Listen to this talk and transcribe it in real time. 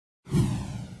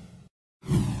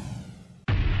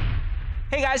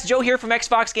Hey guys, Joe here from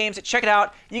XFoxGames. Check it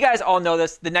out. You guys all know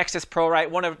this, the Nexus Pro,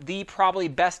 right? One of the probably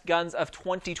best guns of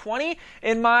 2020,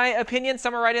 in my opinion.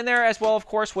 Some are right in there as well, of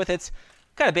course, with its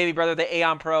kind of baby brother, the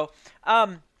Aeon Pro.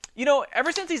 You know,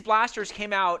 ever since these blasters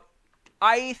came out,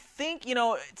 I think, you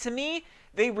know, to me,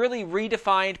 they really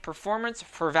redefined performance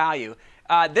for value.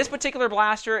 This particular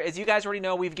blaster, as you guys already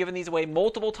know, we've given these away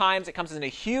multiple times. It comes in a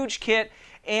huge kit,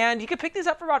 and you can pick these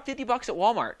up for about 50 bucks at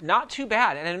Walmart. Not too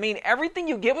bad. And I mean, everything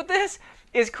you get with this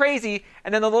is crazy.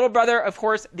 And then the little brother, of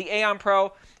course, the Aeon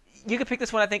Pro, you can pick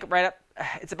this one, I think, right up.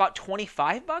 It's about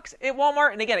 25 bucks at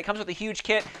Walmart. And again, it comes with a huge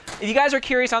kit. If you guys are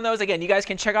curious on those, again, you guys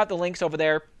can check out the links over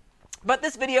there. But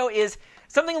this video is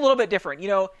something a little bit different. You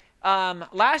know,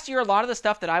 last year, a lot of the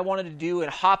stuff that I wanted to do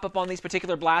and hop up on these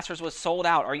particular blasters was sold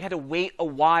out, or you had to wait a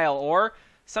while, or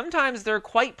sometimes they're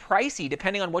quite pricey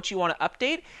depending on what you want to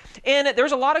update. And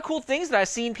there's a lot of cool things that I've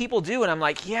seen people do, and I'm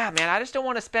like, yeah, man, I just don't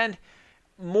want to spend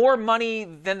more money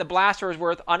than the blaster is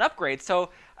worth on upgrades. So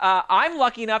I'm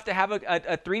lucky enough to have a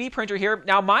 3D printer here.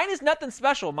 Now, mine is nothing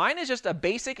special. Mine is just a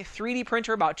basic 3D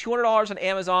printer, about $200 on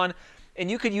Amazon, and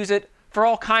you could use it for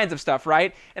all kinds of stuff,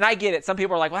 right? And I get it. Some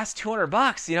people are like, well, that's 200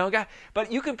 bucks, you know?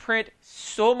 But you can print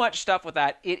so much stuff with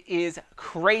that. It is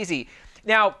crazy.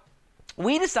 Now,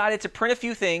 we decided to print a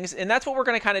few things, and that's what we're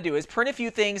going to kind of do, is print a few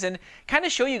things and kind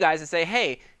of show you guys and say,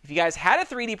 hey, if you guys had a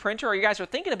 3D printer or you guys are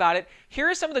thinking about it, here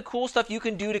is some of the cool stuff you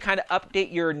can do to kind of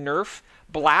update your Nerf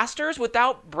blasters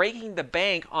without breaking the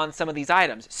bank on some of these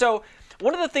items. So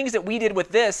one of the things that we did with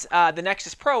this, the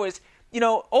Nexus Pro, is, you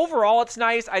know, overall it's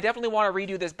nice. I definitely want to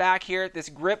redo this back here, this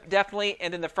grip definitely,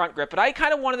 and then the front grip. But I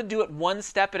kind of wanted to do it one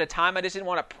step at a time. I just didn't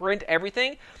want to print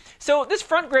everything. So this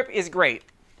front grip is great.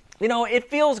 You know, it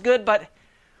feels good, but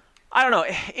I don't know.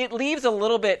 It leaves a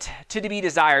little bit to be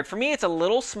desired. For me, it's a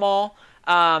little small.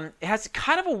 It has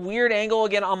kind of a weird angle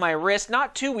again on my wrist.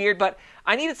 Not too weird, but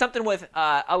I needed something with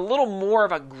a little more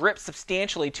of a grip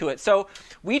substantially to it. So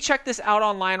we checked this out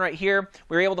online right here.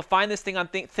 We were able to find this thing on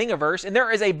Thingiverse, and there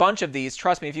is a bunch of these.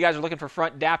 Trust me, if you guys are looking for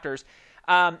front adapters.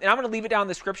 And I'm going to leave it down in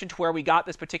the description to where we got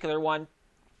this particular one.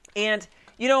 And,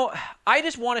 you know, I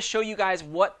just want to show you guys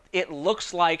what it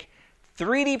looks like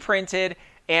 3D printed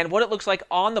and what it looks like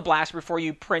on the blaster before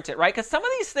you print it, right? Because some of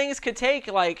these things could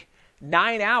take like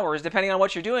 9 hours depending on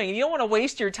what you're doing, and you don't want to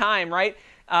waste your time, right?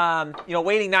 You know,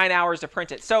 waiting 9 hours to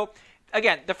print it. So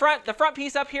again, the front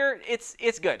piece up here,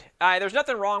 it's good. There's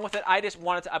nothing wrong with it. I just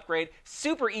wanted to upgrade.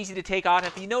 Super easy to take off.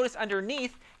 If you notice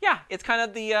underneath, yeah, it's kind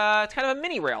of the it's kind of a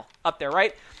mini rail up there,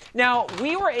 right? Now,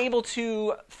 we were able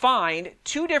to find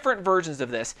two different versions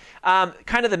of this.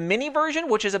 Kind of the mini version,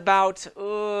 which is about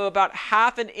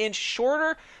half an inch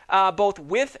shorter, both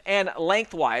width and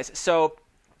lengthwise, so,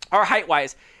 or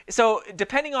height-wise. So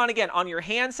depending on, again, on your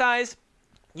hand size,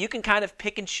 you can kind of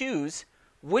pick and choose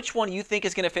which one you think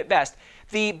is going to fit best.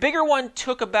 The bigger one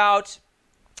took about,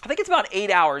 I think it's about 8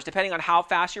 hours, depending on how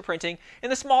fast you're printing,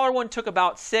 and the smaller one took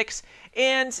about 6.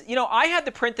 And, you know, I had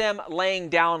to print them laying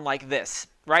down like this,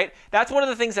 right? That's one of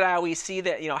the things that I always see,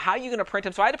 that, you know, how are you going to print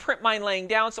them? So I had to print mine laying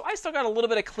down, so I still got a little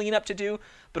bit of cleanup to do.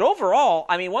 But overall,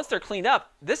 I mean, once they're cleaned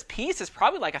up, this piece is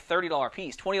probably like a $30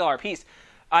 piece, $20 piece.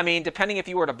 I mean, depending if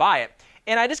you were to buy it.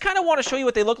 And I just kind of want to show you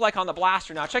what they look like on the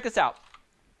blaster. Now, check this out.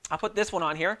 I'll put this one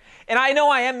on here. And I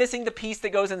know I am missing the piece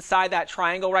that goes inside that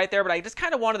triangle right there, but I just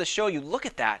kind of wanted to show you. Look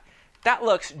at that. That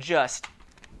looks just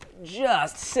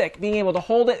sick, being able to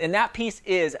hold it. And that piece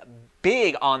is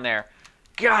big on there.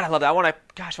 God, I love that. I want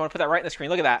to put that right in the screen.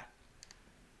 Look at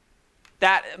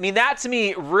that. I mean, that to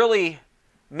me really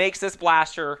makes this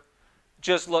blaster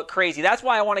just look crazy. That's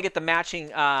why I want to get the matching,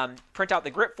 print out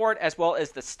the grip for it, as well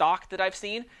as the stock that I've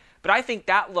seen. But I think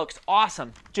that looks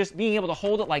awesome. Just being able to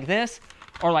hold it like this,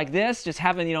 or like this, just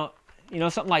having, you know,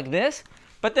 something like this.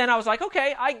 But then I was like,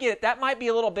 okay, I get it. That might be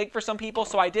a little big for some people,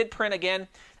 so I did print, again,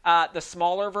 the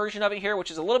smaller version of it here, which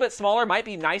is a little bit smaller. Might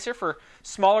be nicer for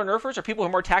smaller Nerfers or people who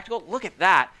are more tactical. Look at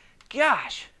that.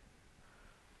 Gosh.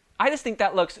 I just think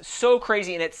that looks so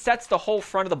crazy, and it sets the whole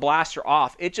front of the blaster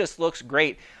off. It just looks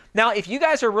great. Now, if you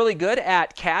guys are really good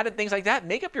at CAD and things like that,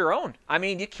 make up your own. I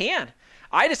mean, you can.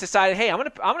 I just decided, hey, I'm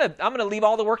gonna leave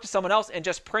all the work to someone else and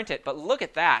just print it. But look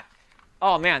at that.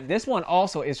 Oh man, this one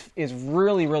also is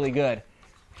really, really good.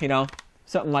 You know,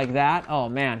 something like that. Oh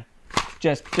man,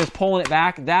 just pulling it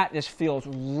back, that just feels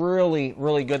really,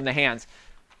 really good in the hands.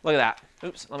 Look at that.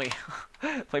 Oops, let me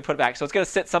put it back. So it's gonna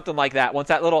sit something like that once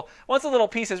the little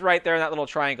piece is right there in that little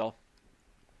triangle.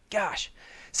 Gosh.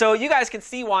 So you guys can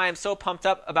see why I'm so pumped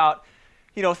up about,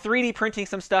 you know, 3D printing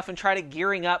some stuff and try to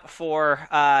gearing up for,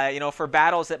 you know, for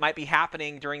battles that might be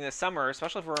happening during the summer,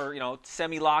 especially for, you know,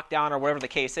 semi-lockdown or whatever the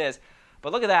case is.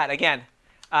 But look at that. Again,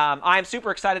 I'm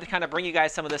super excited to kind of bring you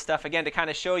guys some of this stuff again to kind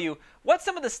of show you what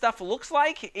some of this stuff looks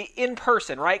like in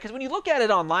person, right? Because when you look at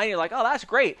it online, you're like, oh, that's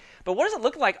great. But what does it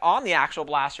look like on the actual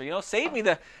blaster? You know, save me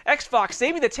the XFox,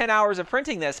 save me the 10 hours of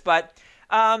printing this. But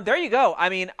there you go. I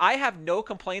mean, I have no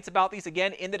complaints about these.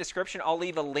 Again, in the description, I'll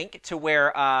leave a link to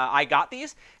where I got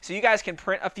these. So you guys can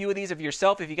print a few of these of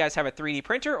yourself if you guys have a 3D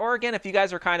printer. Or again, if you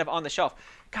guys are kind of on the shelf.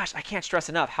 Gosh, I can't stress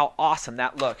enough how awesome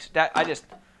that looks.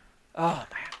 Oh,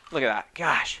 man. Look at that.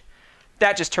 Gosh.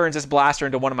 That just turns this blaster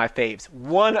into one of my faves.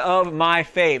 One of my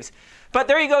faves. But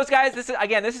there you go, guys. This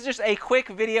is just a quick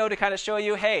video to kind of show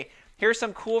you, hey, here's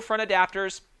some cool front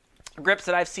adapters, grips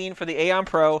that I've seen for the Aeon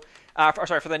Pro,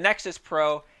 for the Nexus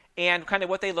Pro, and kind of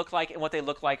what they look like and what they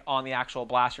look like on the actual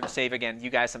blaster to save, again, you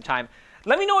guys some time.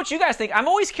 Let me know what you guys think. I'm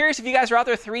always curious if you guys are out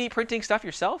there 3D printing stuff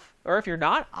yourself, or if you're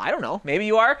not. I don't know. Maybe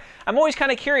you are. I'm always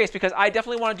kind of curious because I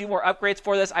definitely want to do more upgrades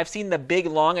for this. I've seen the big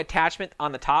long attachment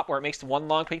on the top where it makes one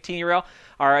long Pictini rail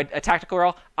or a tactical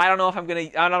rail. I don't know if I'm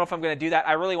gonna do that.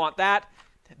 I really want that,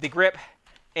 the grip,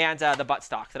 and the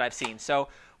buttstock that I've seen. So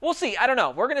we'll see. I don't know.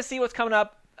 We're gonna see what's coming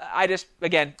up. I just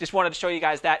wanted to show you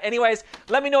guys that. Anyways,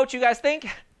 let me know what you guys think.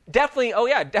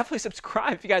 Definitely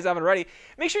subscribe if you guys haven't already.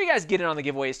 Make sure you guys get in on the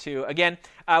giveaways too. Again,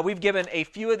 we've given a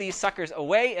few of these suckers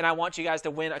away, and I want you guys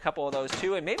to win a couple of those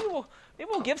too. And maybe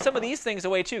we'll give some of these things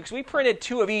away too, because we printed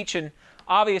 2 of each, and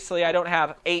obviously I don't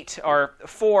have 8 or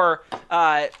 4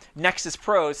 Nexus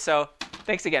Pros. So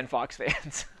thanks again, Fox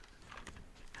fans.